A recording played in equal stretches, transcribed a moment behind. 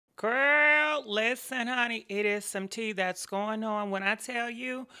Girl, listen, honey, it is some tea that's going on. When I tell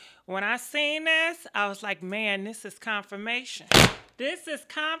you, when I seen this, I was like, man, this is confirmation. This is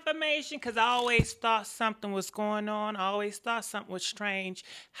confirmation because I always thought something was going on. I always thought something was strange.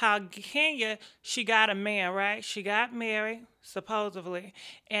 How Kenya, she got a man, right? She got married, supposedly.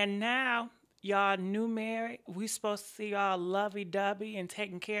 And now y'all new married. We supposed to see y'all lovey-dovey and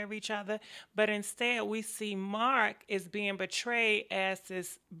taking care of each other. But instead, we see Mark is being portrayed as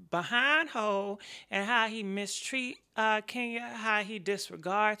this behind hole and how he mistreat Kenya, how he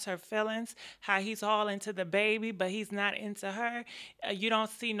disregards her feelings, how he's all into the baby, but he's not into her. You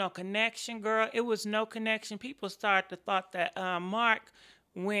don't see no connection, girl. It was no connection. People started to thought that Mark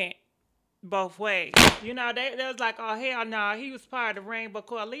went both ways. You know, they was like, oh, hell no, he was part of the Rainbow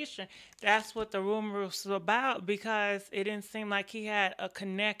Coalition. That's what the rumor was about because it didn't seem like he had a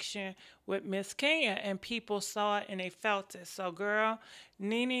connection with Miss Kenya, and people saw it and they felt it. So, girl,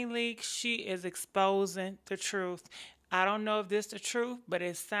 Nene Leakes, she is exposing the truth. I don't know if this is the truth, but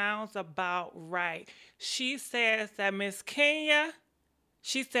it sounds about right. She says that Miss Kenya,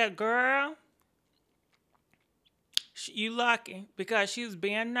 she said, girl, you lucky because she was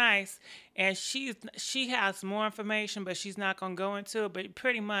being nice and she has more information, but she's not going to go into it. But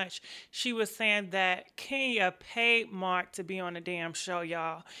pretty much she was saying that Kenya paid Mark to be on the damn show,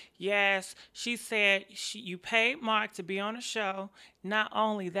 y'all. Yes, she said you paid Mark to be on the show. Not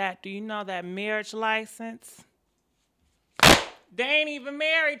only that, do you know that marriage license? They ain't even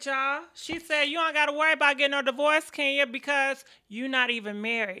married, y'all. She said, you don't got to worry about getting no divorce, Kenya, because you're not even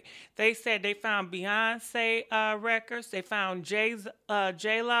married. They said they found Beyonce records. They found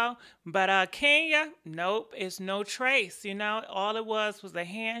J-Lo. But Kenya, nope, it's no trace, you know. All it was a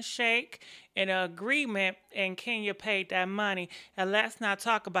handshake and an agreement, and Kenya paid that money. And let's not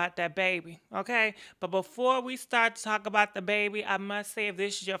talk about that baby, okay? But before we start to talk about the baby, I must say, if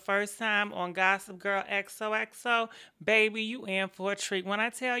this is your first time on Gossip Girl XOXO, baby, you in for a treat. When I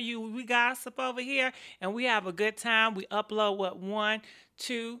tell you we gossip over here and we have a good time, we upload, what, 1,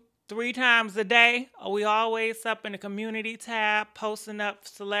 2, 3 times a day. We always up in the community tab, posting up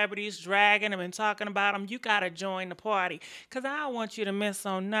celebrities, dragging them and talking about them. You got to join the party because I don't want you to miss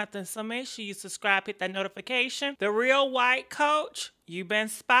on nothing. So make sure you subscribe, hit that notification. The Real White Coach, you've been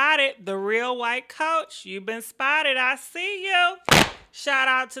spotted. The Real White Coach, you've been spotted. I see you. Shout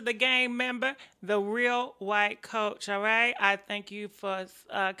out to the gang member, the Real White Coach, all right? I thank you for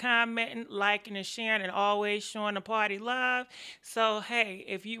commenting, liking, and sharing, and always showing the party love. So, hey,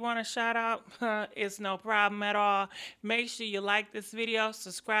 if you want to shout out, it's no problem at all. Make sure you like this video,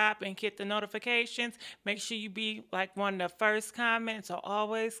 subscribe, and hit the notifications. Make sure you be like one of the first comments or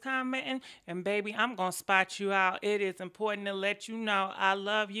always commenting. And, baby, I'm going to spot you out. It is important to let you know I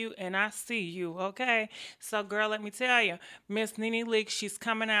love you and I see you, okay? So, girl, let me tell you, Miss Nene Leakes, she's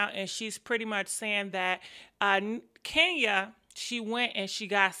coming out and she's pretty much saying that Kenya, she went and she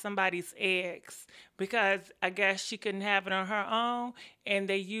got somebody's eggs because I guess she couldn't have it on her own, and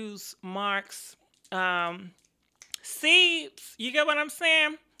they used Mark's seeds. You get what I'm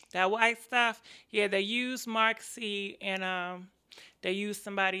saying? That white stuff. Yeah, they used Mark's seed and they used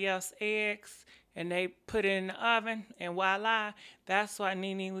somebody else's eggs. And they put it in the oven, and voila, that's why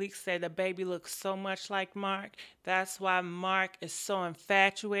Nene Leakes said the baby looks so much like Mark. That's why Mark is so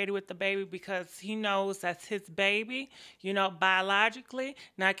infatuated with the baby, because he knows that's his baby, you know, biologically.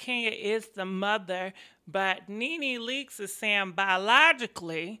 Now, Kenya is the mother, but Nene Leakes is saying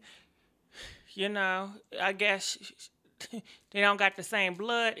biologically, you know, I guess they don't got the same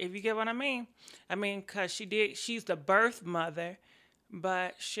blood, if you get what I mean. I mean, because she's the birth mother.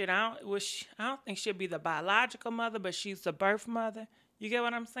 But shit, I don't think she'll be the biological mother, but she's the birth mother. You get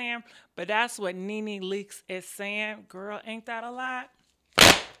what I'm saying? But that's what Nene Leakes is saying. Girl, ain't that a lot?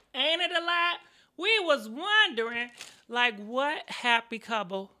 Ain't it a lot? We was wondering, like, what happy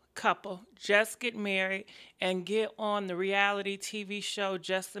couple just get married and get on the reality TV show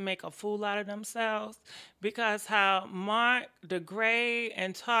just to make a fool out of themselves? Because how Mark degrade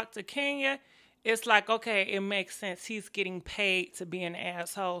and talk to Kenya, it's like, okay, it makes sense. He's getting paid to be an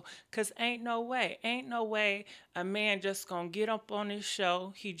asshole. Because ain't no way a man just going to get up on this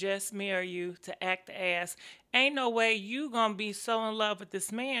show. He just married you to act the ass. Ain't no way you going to be so in love with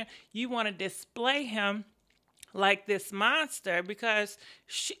this man, you want to display him like this monster because,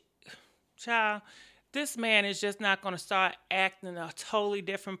 child, this man is just not going to start acting a totally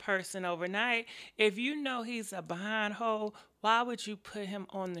different person overnight. If you know he's a behind hole, why would you put him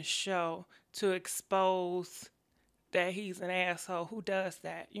on the show to expose that he's an asshole? Who does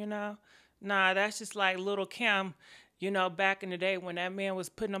that, you know? Nah, that's just like Little Kim, You know, back in the day when that man was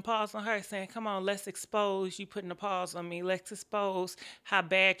putting a pause on her, saying, come on, let's expose you putting a pause on me. Let's expose how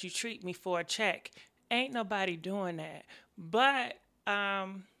bad you treat me for a check. Ain't nobody doing that. But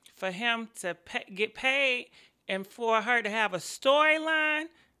for him to get paid and for her to have a storyline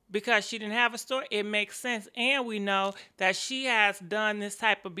because she didn't have a story, it makes sense. And we know that she has done this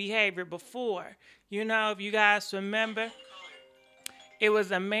type of behavior before. You know, if you guys remember, it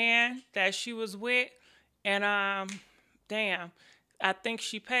was a man that she was with, and damn, I think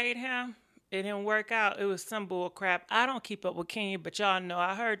she paid him. It didn't work out. It was some bull crap. I don't keep up with Kenya, but y'all know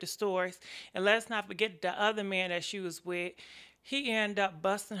I heard the stories. And let's not forget the other man that she was with. He ended up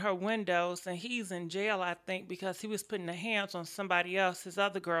busting her windows, and he's in jail, I think, because he was putting the hands on somebody else, his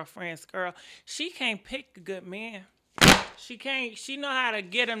other girlfriend's girl. She can't pick a good man. She can't. She know how to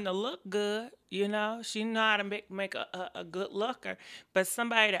get him to look good, you know. She know how to make a good looker. But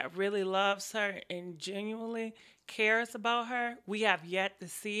somebody that really loves her and genuinely cares about her, we have yet to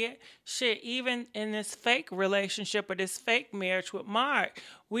see it. Shit, even in this fake relationship or this fake marriage with Marc,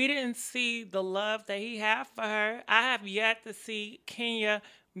 we didn't see the love that he had for her. I have yet to see Kenya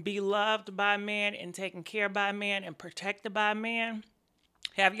be loved by a man and taken care of by a man and protected by a man.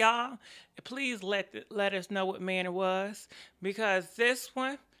 Have y'all? Please let us know what man it was, because this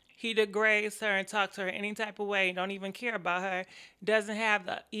one, he degrades her and talks to her any type of way, don't even care about her, doesn't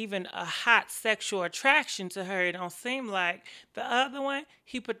have even a hot sexual attraction to her, it don't seem like. The other one,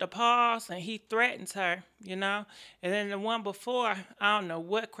 he put the pause and he threatens her, you know. And then the one before, I don't know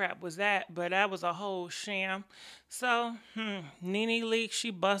what crap was that, but that was a whole sham. So, Nene Leakes,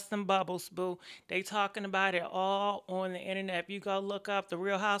 she busting bubbles, boo. They talking about it all on the internet. If you go look up The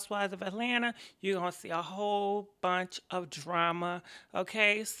Real Housewives of Atlanta, you're going to see a whole bunch of drama.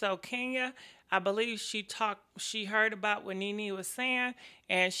 Okay, so Kenya, I believe she heard about what Nene was saying,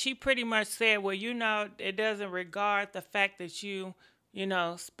 and she pretty much said, well, you know, it doesn't regard the fact that you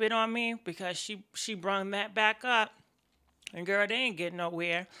know, spit on me, because she brung that back up. And girl, they ain't getting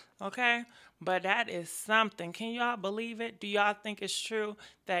nowhere, okay? But that is something. Can y'all believe it? Do y'all think it's true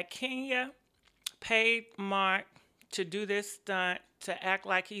that Kenya paid Marc to do this stunt, to act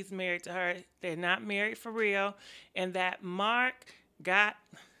like he's married to her? They're not married for real. And that Marc got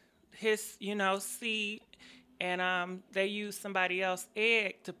his, you know, seed, and they used somebody else's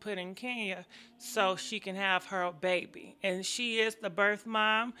egg to put in Kenya so she can have her baby. And she is the birth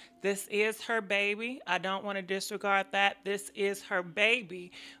mom. This is her baby. I don't want to disregard that. This is her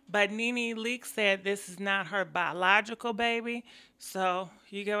baby. But Nene Leakes said this is not her biological baby. So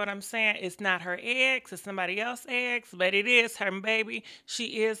you get what I'm saying? It's not her eggs. It's somebody else's eggs. But it is her baby.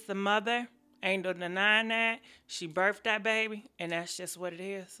 She is the mother. Ain't no denying that. She birthed that baby, and that's just what it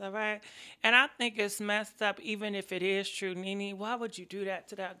is, all right? And I think it's messed up, even if it is true. Nene, why would you do that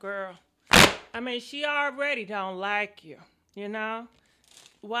to that girl? I mean, she already don't like you, you know?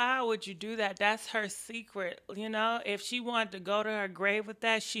 Why would you do that? That's her secret, you know? If she wanted to go to her grave with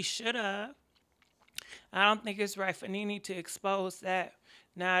that, she should have. I don't think it's right for Nene to expose that.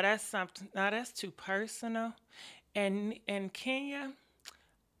 Now, that's something. Now, that's too personal. And Kenya,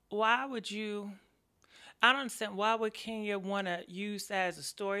 why would you, I don't understand, why would Kenya want to use that as a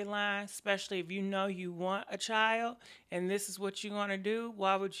storyline, especially if you know you want a child and this is what you're going to do?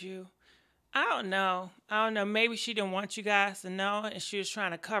 Why would you? I don't know. Maybe she didn't want you guys to know, and she was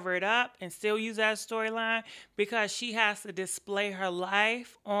trying to cover it up and still use that storyline because she has to display her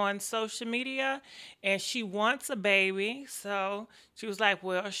life on social media, and she wants a baby. So she was like,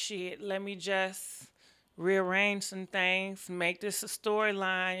 well, shit, let me just rearrange some things, make this a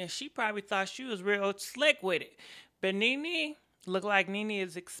storyline. And she probably thought she was real slick with it. But Nene, look like Nene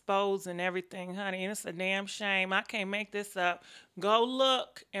is exposing everything, honey. And it's a damn shame. I can't make this up. Go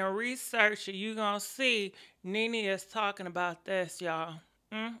look and research it. You're going to see Nene is talking about this, y'all.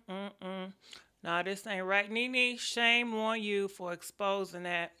 No, this ain't right. Nene, shame on you for exposing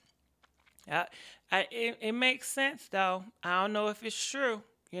that. It makes sense, though. I don't know if it's true.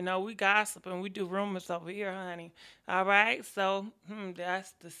 You know, we gossip and we do rumors over here, honey. All right? So,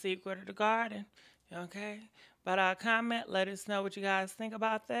 that's the secret of the garden. Okay? But comment, let us know what you guys think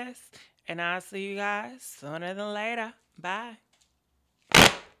about this. And I'll see you guys sooner than later. Bye.